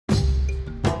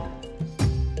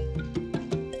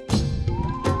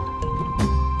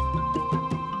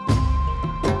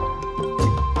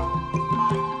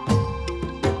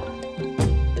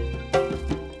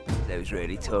was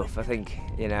really tough. I think,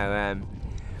 you know,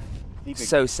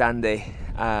 so sandy.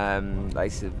 Like I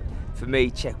said, for me,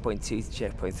 checkpoint 2 to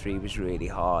checkpoint 3 was really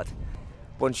hard.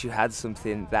 Once you had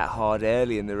something that hard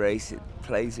early in the race, it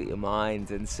plays with your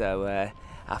mind, and so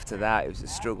after that it was a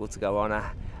struggle to go on.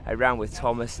 I ran with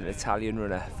Thomas, an Italian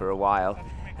runner, for a while,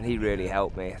 and he really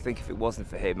helped me. I think if it wasn't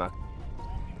for him, I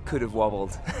could have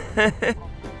wobbled.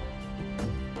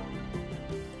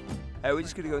 We're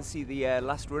just going to go and see the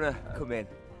last runner come in.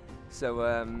 So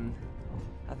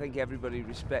I think everybody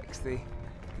respects the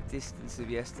distance of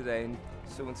yesterday, and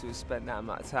someone who has spent that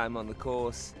amount of time on the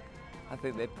course, I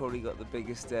think they've probably got the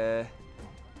biggest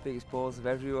balls of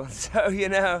everyone. So, you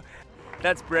know,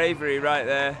 that's bravery right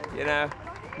there, you know.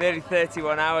 Nearly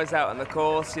 31 hours out on the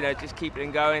course, you know, just keeping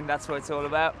it going, that's what it's all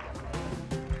about.